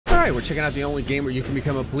right, we're checking out the only game where you can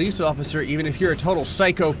become a police officer even if you're a total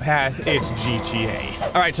psychopath. It's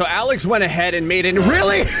GTA. All right, so Alex went ahead and made it.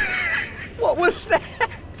 Really? What was that?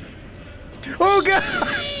 Oh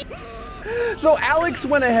God. So Alex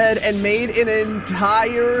went ahead and made an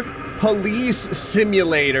entire police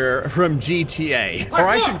simulator from GTA. Or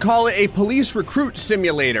I should call it a police recruit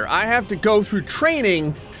simulator. I have to go through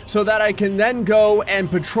training so that I can then go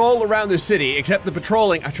and patrol around the city, except the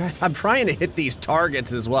patrolling, I'm trying to hit these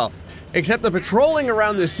targets as well. Except the patrolling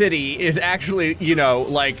around the city is actually, you know,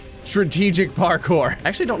 like strategic parkour. I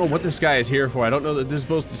actually don't know what this guy is here for. I don't know that this is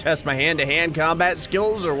supposed to test my hand-to-hand combat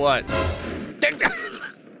skills or what.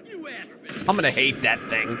 I'm gonna hate that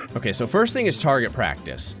thing. Okay, so first thing is target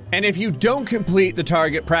practice. And if you don't complete the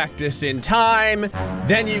target practice in time,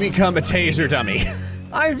 then you become a taser dummy.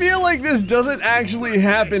 I feel like this doesn't actually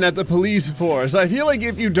happen at the police force. I feel like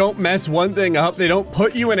if you don't mess one thing up, they don't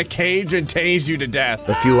put you in a cage and tase you to death.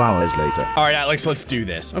 A few hours later. All right, Alex, let's do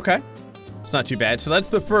this. Okay. It's not too bad. So that's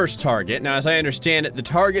the first target. Now, as I understand it, the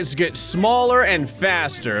targets get smaller and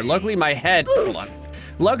faster. Luckily, my head, hold on.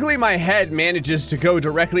 Luckily, my head manages to go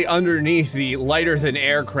directly underneath the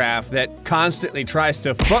lighter-than-air craft that constantly tries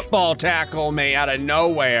to football tackle me out of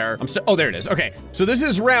nowhere. Oh, there it is. Okay, so this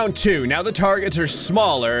is round 2. Now the targets are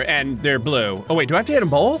smaller and they're blue. Oh wait, do I have to hit them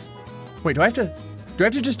both? Wait, do I have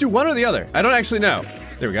to just do one or the other? I don't actually know.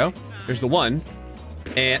 There we go. There's the one.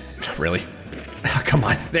 And, really? Oh, come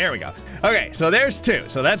on, there we go. Okay, so there's 2.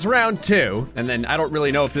 So that's round 2. And then I don't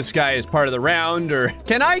really know if this guy is part of the round or...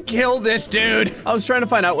 Can I kill this dude? I was trying to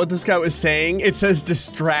find out what this guy was saying. It says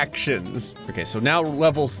distractions. Okay, so now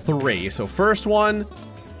level 3. So first one.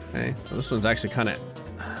 Okay, well, this one's actually kind of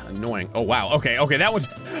annoying. Oh, wow. Okay, that one's...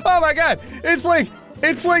 Oh my God. It's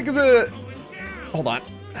like the... Hold on.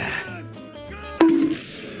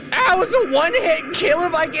 Ow, it's a one-hit kill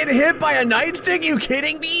if I get hit by a nightstick? You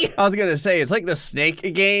kidding me? I was gonna say, it's like the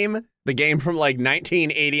Snake game. The game from like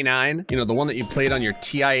 1989. You know, the one that you played on your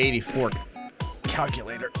TI-84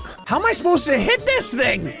 calculator. How am I supposed to hit this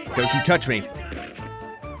thing? Don't you touch me.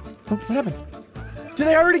 Oh, what happened? Did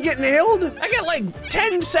I already get nailed? I got like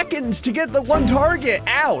 10 seconds to get the one target.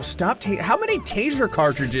 Ow, stop. How many taser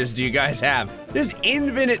cartridges do you guys have? There's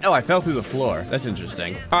infinite. Oh, I fell through the floor. That's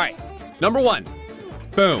interesting. All right, number 1.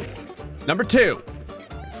 Boom. Number 2.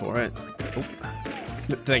 Wait for it. Oh.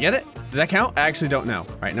 Did I get it? Did that count? I actually don't know.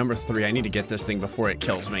 All right, number 3. I need to get this thing before it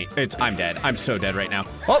kills me. I'm dead. I'm so dead right now.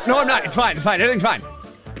 Oh, no, I'm not. It's fine. It's fine. Everything's fine.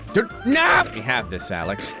 Dude, no! We have this,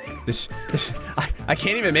 Alex. I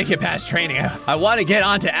can't even make it past training. I want to get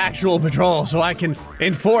onto actual patrol so I can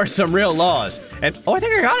enforce some real laws. And, oh, I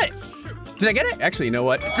think I got it. Did I get it? Actually, you know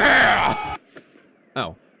what?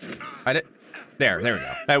 Oh, I did. There we go. Did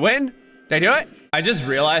I win? Did I do it? I just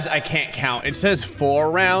realized I can't count. It says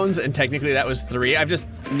 4 rounds, and technically that was 3. I've just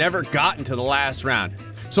never gotten to the last round.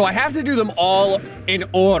 So I have to do them all in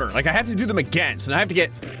order. Like, I have to do them again. So I have to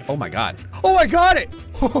get, oh my God. Oh, I got it.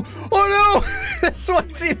 Oh no, this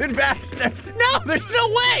one's even faster. No, there's no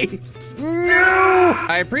way. No!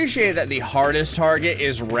 I appreciate that the hardest target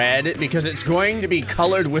is red because it's going to be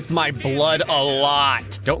colored with my blood a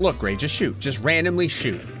lot. Don't look, Gray, just shoot. Just randomly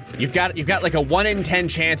shoot. You've got like a 1 in 10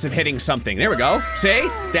 chance of hitting something. There we go. See?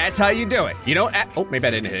 That's how you do it. You don't, oh, maybe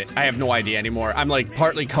I didn't hit it. I have no idea anymore. I'm like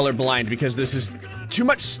partly colorblind because this is too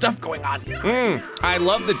much stuff going on. I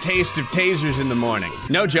love the taste of tasers in the morning.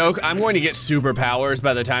 No joke, I'm going to get superpowers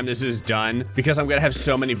by the time this is done because I'm gonna have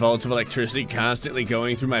so many volts of electricity constantly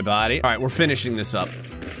going through my body. All right, we're finishing this up.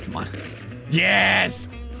 Come on. Yes!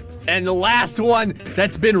 And the last one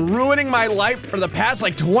that's been ruining my life for the past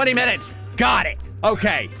like 20 minutes. Got it.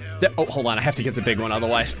 Okay. Oh, hold on, I have to get the big one,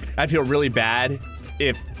 otherwise I'd feel really bad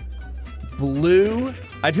if blue,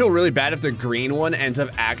 I'd feel really bad if the green one ends up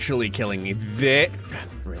actually killing me.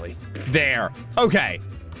 Really? There. Okay.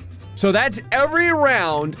 So that's every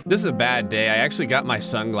round. This is a bad day. I actually got my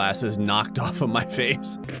sunglasses knocked off of my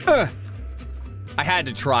face. I had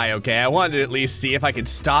to try, okay? I wanted to at least see if I could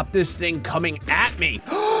stop this thing coming at me.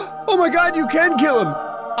 Oh my God, you can kill him.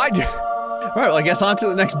 I did. All right, well, I guess on to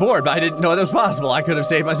the next board, but I didn't know that was possible. I could have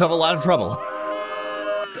saved myself a lot of trouble.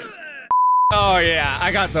 Oh yeah,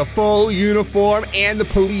 I got the full uniform and the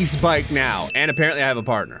police bike now. And apparently I have a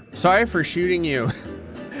partner. Sorry for shooting you.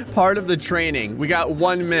 Part of the training. We got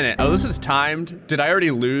 1 minute. Oh, this is timed. Did I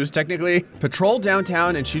already lose, technically? Patrol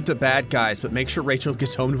downtown and shoot the bad guys, but make sure Rachel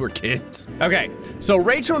gets home to her kids. Okay, so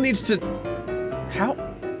Rachel needs to... How?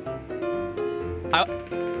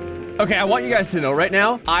 Okay, I want you guys to know right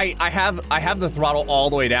now, I have the throttle all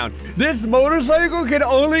the way down. This motorcycle can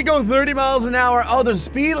only go 30 miles an hour. Oh, there's a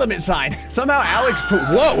speed limit sign. Somehow Alex,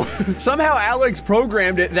 Somehow Alex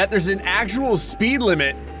programmed it that there's an actual speed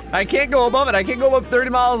limit I can't go above it. I can't go above 30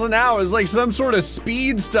 miles an hour. It's like some sort of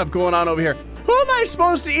speed stuff going on over here. Who am I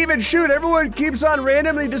supposed to even shoot? Everyone keeps on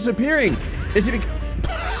randomly disappearing. Is it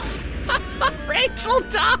Rachel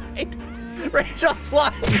died. Rachel's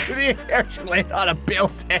flying through the air. She landed on a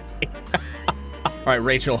building. All right,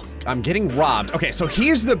 Rachel, I'm getting robbed. Okay, so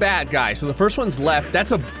he's the bad guy. So the first one's left.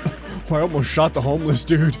 That's a... Oh, I almost shot the homeless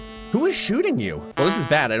dude. Who is shooting you? Well, this is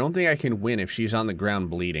bad. I don't think I can win if she's on the ground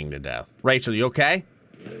bleeding to death. Rachel, you okay?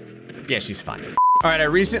 Yeah, she's fine. All right, I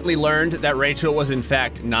recently learned that Rachel was in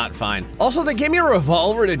fact not fine. Also, they gave me a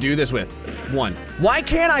revolver to do this with. One, why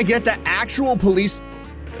can't I get the actual police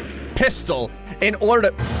pistol in order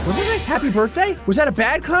to... Was it a happy birthday? Was that a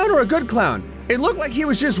bad clown or a good clown? It looked like he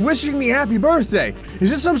was just wishing me happy birthday. Is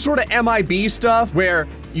this some sort of MIB stuff where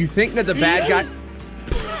you think that the bad guy...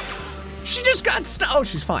 She just got stuck. Oh,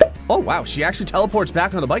 she's fine. Oh, wow. She actually teleports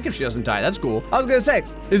back on the bike if she doesn't die. That's cool. I was gonna say,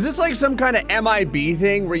 is this like some kind of MIB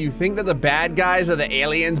thing where you think that the bad guys are the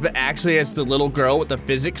aliens, but actually it's the little girl with the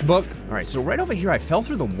physics book? All right, so right over here, I fell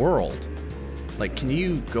through the world. Like, can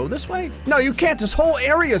you go this way? No, you can't. This whole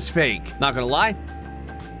area's fake. Not gonna lie.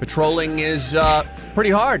 Patrolling is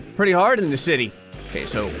pretty hard in the city. Okay,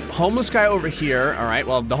 so homeless guy over here. All right,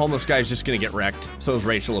 well, the homeless guy is just gonna get wrecked. So is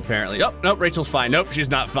Rachel, apparently. Oh, nope, Rachel's fine. Nope, she's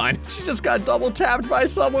not fine. She just got double tapped by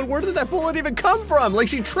someone. Where did that bullet even come from? Like,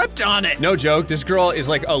 she tripped on it. No joke, this girl is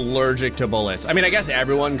like allergic to bullets. I mean, I guess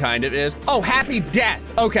everyone kind of is. Oh, happy death.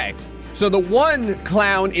 Okay, so the one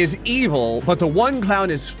clown is evil, but the one clown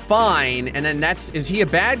is fine, and then is he a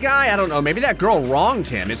bad guy? I don't know, maybe that girl wronged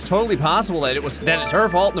him. It's totally possible that it's her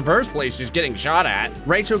fault in the first place she's getting shot at.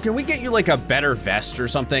 Rachel, can we get you like a better vest or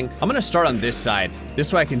something? I'm gonna start on this side.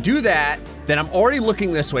 This way I can do that, then I'm already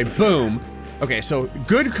looking this way, boom. Okay, so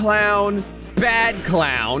good clown, bad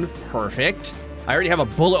clown, perfect. I already have a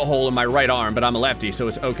bullet hole in my right arm, but I'm a lefty, so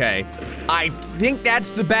it's okay. I think that's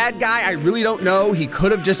the bad guy. I really don't know. He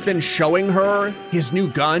could have just been showing her his new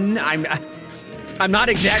gun. I'm not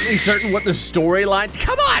exactly certain what the storyline.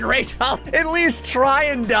 Come on, Rachel. At least try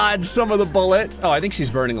and dodge some of the bullets. Oh, I think she's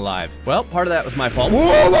burning alive. Well, part of that was my fault.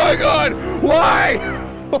 Oh my God, why?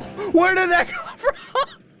 Where did that come from?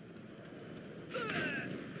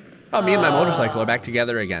 Oh, me and my motorcycle are back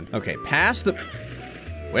together again. Okay, past the...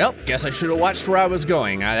 Well, guess I should have watched where I was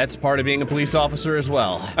going. That's part of being a police officer as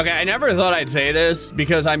well. Okay, I never thought I'd say this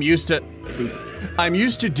because I'm used to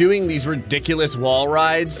doing these ridiculous wall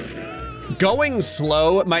rides. Going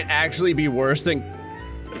slow might actually be worse than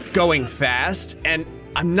going fast, and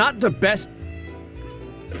I'm not the best.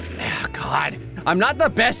 Oh, God, I'm not the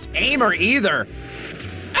best aimer either.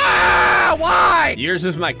 Ah, why? Years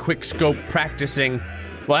of my quick scope practicing.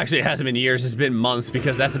 Well, actually, it hasn't been years, it's been months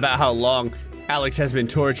because that's about how long Alex has been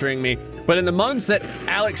torturing me. But in the months that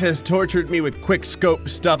Alex has tortured me with quick scope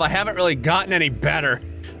stuff, I haven't really gotten any better.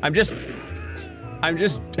 I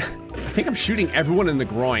think I'm shooting everyone in the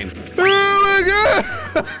groin. Oh my God!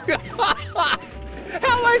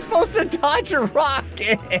 How am I supposed to dodge a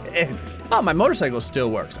rocket? Oh, my motorcycle still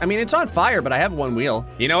works. I mean, it's on fire, but I have one wheel.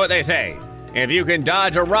 You know what they say? If you can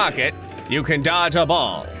dodge a rocket, you can dodge a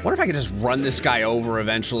ball. I wonder if I could just run this guy over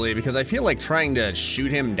eventually, because I feel like trying to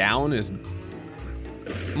shoot him down is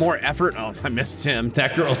more effort. Oh, I missed him.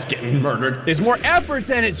 That girl's getting murdered. It's more effort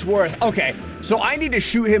than it's worth. Okay, so I need to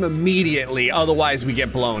shoot him immediately, otherwise we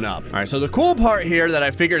get blown up. All right, so the cool part here that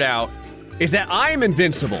I figured out is that I'm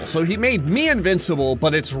invincible. So he made me invincible,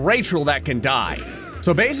 but it's Rachel that can die.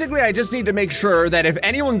 So basically, I just need to make sure that if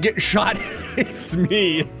anyone gets shot, it's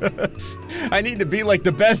me. I need to be like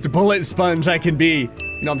the best bullet sponge I can be.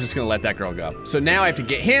 You know, I'm just gonna let that girl go. So now I have to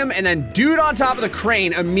get him and then dude on top of the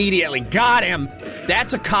crane immediately. Got him.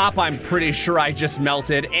 That's a cop I'm pretty sure I just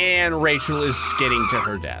melted, and Rachel is skidding to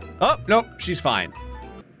her death. Oh, nope, she's fine.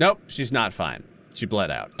 Nope, she's not fine. She bled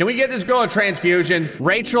out. Can we get this girl a transfusion?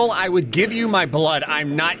 Rachel, I would give you my blood.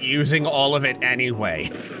 I'm not using all of it anyway.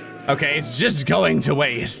 Okay, it's just going to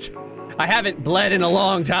waste. I haven't bled in a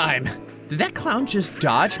long time. Did that clown just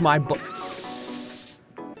dodge my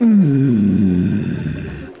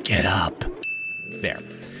Get up. There.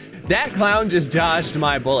 That clown just dodged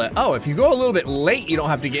my bullet. Oh, if you go a little bit late, you don't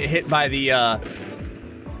have to get hit by the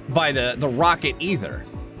rocket either.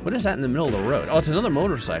 What is that in the middle of the road? Oh, it's another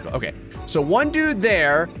motorcycle. Okay, so one dude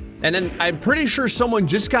there, and then I'm pretty sure someone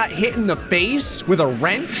just got hit in the face with a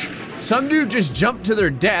wrench. Some dude just jumped to their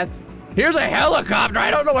death. Here's a helicopter. I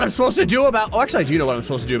don't know what I'm supposed to do about. Oh, actually, I do know what I'm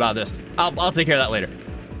supposed to do about this. I'll take care of that later.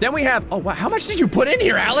 Then we have. Oh, wow. How much did you put in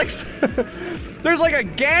here, Alex? There's like a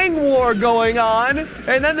gang war going on,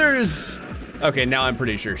 and then there's Okay, now I'm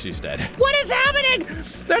pretty sure she's dead. What is happening?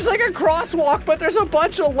 There's like a crosswalk, but there's a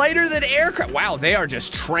bunch of lighter than aircraft. Wow, they are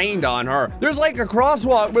just trained on her. There's like a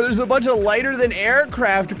crosswalk, but there's a bunch of lighter than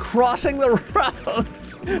aircraft crossing the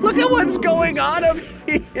roads. Look at what's going on up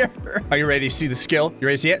here. Are you ready to see the skill? You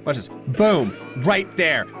ready to see it? Watch this. Boom, right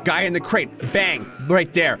there. Guy in the crate, bang,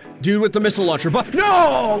 right there. Dude with the missile launcher, but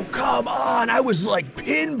no, come on. I was like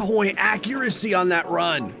pinpoint accuracy on that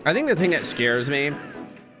run. I think the thing that scares me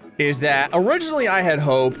is that originally I had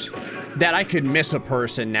hoped that I could miss a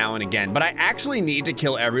person now and again, but I actually need to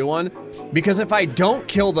kill everyone because if I don't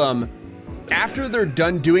kill them, after they're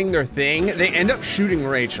done doing their thing, they end up shooting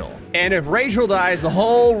Rachel. And if Rachel dies, the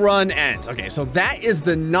whole run ends. Okay, so that is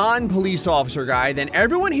the non-police officer guy. Then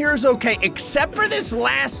everyone here is okay, except for this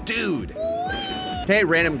last dude. Okay,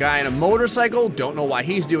 random guy on a motorcycle. Don't know why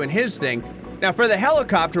he's doing his thing. Now for the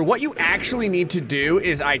helicopter, what you actually need to do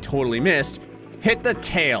is, I totally missed, hit the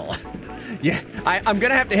tail. Yeah, I'm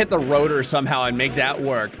gonna have to hit the rotor somehow and make that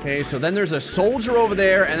work. Okay, so then there's a soldier over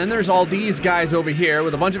there, and then there's all these guys over here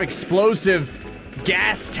with a bunch of explosive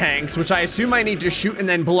gas tanks, which I assume I need to shoot and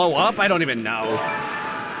then blow up? I don't even know.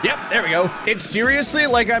 Yep, there we go. It's seriously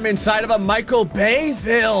like I'm inside of a Michael Bay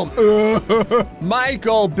film.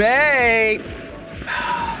 Michael Bay.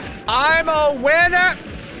 I'm a winner.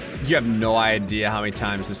 You have no idea how many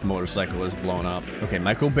times this motorcycle is blown up. Okay,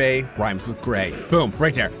 Michael Bay rhymes with gray. Boom,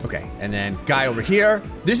 right there. Okay, and then guy over here.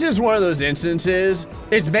 This is one of those instances.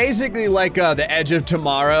 It's basically like The Edge of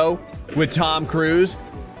Tomorrow with Tom Cruise.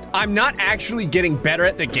 I'm not actually getting better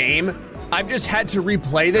at the game. I've just had to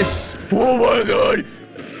replay this. Oh my God.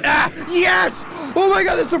 Ah, yes! Oh my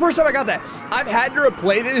God, this is the first time I got that. I've had to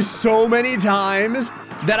replay this so many times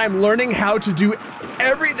that I'm learning how to do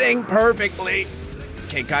everything perfectly.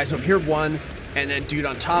 Okay, guys over here, one, and then dude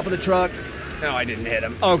on top of the truck. No, I didn't hit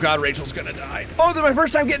him. Oh God, Rachel's gonna die. Oh, this is my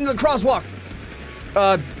first time getting to the crosswalk.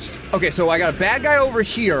 Okay, so I got a bad guy over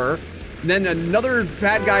here, then another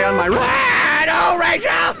bad guy on my right. No,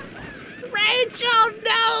 Rachel! Rachel,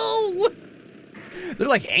 no! They're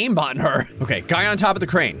like aimbotting her. Okay, guy on top of the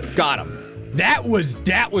crane, got him. That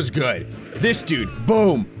was good. This dude,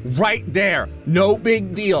 boom, right there. No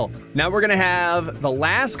big deal. Now we're gonna have the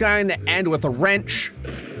last guy in the end with a wrench.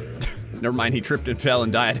 Never mind, he tripped and fell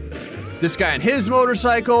and died. This guy on his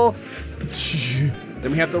motorcycle.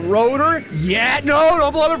 Then we have the rotor. Yeah, no,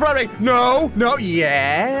 don't blow up in front of me. No, no,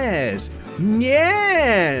 yes.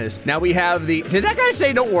 Yes. Now we have the, did that guy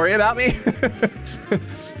say don't worry about me?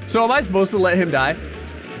 So am I supposed to let him die?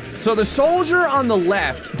 So the soldier on the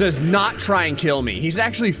left does not try and kill me. He's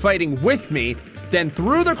actually fighting with me, then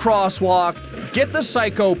through the crosswalk, get the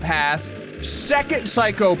psychopath, second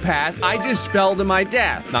psychopath, I just fell to my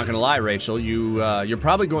death. Not gonna lie, Rachel, you're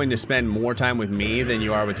probably going to spend more time with me than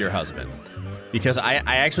you are with your husband. Because I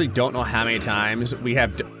actually don't know how many times we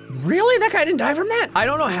have, really? That guy didn't die from that? I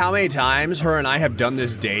don't know how many times her and I have done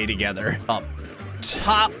this day together. Up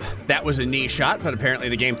top, that was a knee shot, but apparently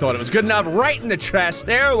the game thought it was good enough. Right in the chest,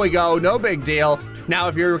 there we go, no big deal. Now,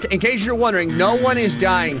 in case you're wondering, no one is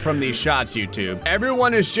dying from these shots, YouTube.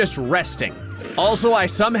 Everyone is just resting. Also, I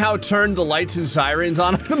somehow turned the lights and sirens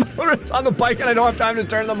on the motor, on the bike, and I don't have time to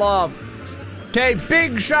turn them off. Okay,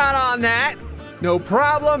 big shot on that. No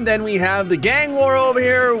problem. Then we have the gang war over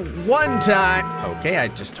here one time. Okay, I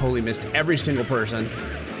just totally missed every single person.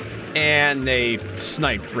 And they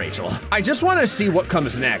sniped Rachel. I just want to see what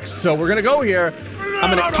comes next. So we're gonna go here.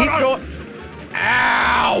 I'm gonna keep going.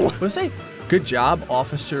 Ow! What did I say? Good job,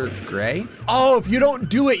 Officer Gray. Oh, if you don't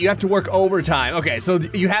do it, you have to work overtime. Okay, so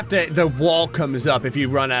you have to, the wall comes up if you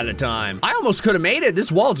run out of time. I almost could have made it.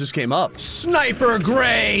 This wall just came up. Sniper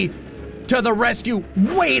Gray to the rescue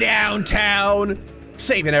way downtown.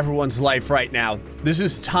 Saving everyone's life right now. This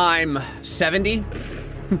is time 70,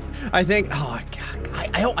 I think. Oh, God.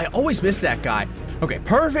 I always miss that guy. Okay,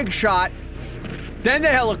 perfect shot. Then the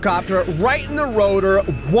helicopter, right in the rotor,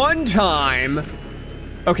 one time.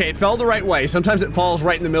 Okay, it fell the right way. Sometimes it falls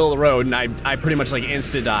right in the middle of the road, and I pretty much like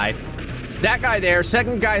insta-die. That guy there,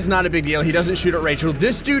 second guy's not a big deal. He doesn't shoot at Rachel.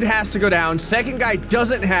 This dude has to go down. Second guy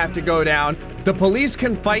doesn't have to go down. The police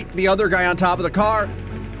can fight the other guy on top of the car.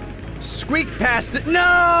 Squeak past the, no!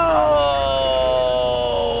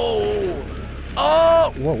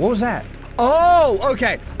 Oh, whoa, what was that? Oh,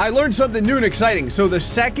 okay. I learned something new and exciting. So the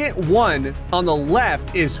second one on the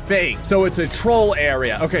left is fake. So it's a troll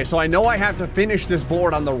area. Okay, so I know I have to finish this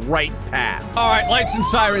board on the right path. All right, lights and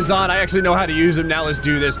sirens on. I actually know how to use them. Now let's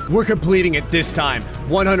do this. We're completing it this time,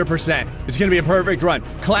 100%. It's gonna be a perfect run.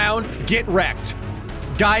 Clown, get wrecked.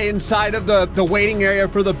 Guy inside of the waiting area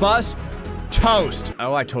for the bus, toast.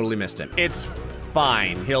 Oh, I totally missed him. It's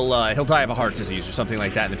fine. He'll die of a heart disease or something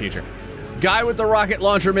like that in the future. Guy with the rocket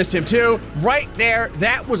launcher missed him too. Right there,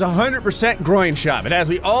 that was 100% groin shot. But as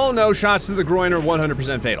we all know, shots to the groin are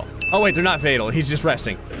 100% fatal. Oh wait, they're not fatal. He's just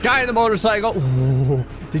resting. Guy in the motorcycle. Ooh,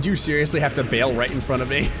 did you seriously have to bail right in front of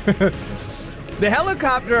me? The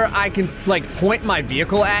helicopter, I can like point my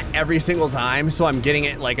vehicle at every single time, so I'm getting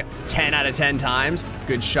it like 10 out of 10 times.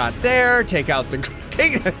 Good shot there. Take out the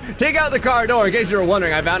car door. In case you were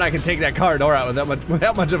wondering, I found I can take that car door out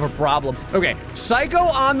without much of a problem. Okay, Psycho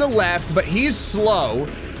on the left, but he's slow.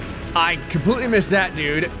 I completely missed that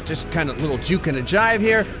dude. Just kind of little juke and a jive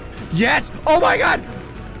here. Yes! Oh my god!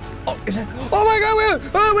 Oh, oh my god,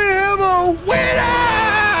 we have a winner!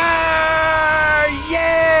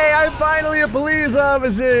 Yay! I'm finally a police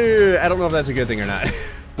officer! I don't know if that's a good thing or not.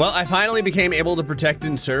 Well, I finally became able to protect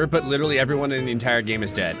and serve, but literally everyone in the entire game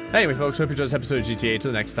is dead. Anyway, folks, hope you enjoyed this episode of GTA.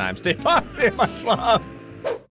 Till the next time, stay positive, much love.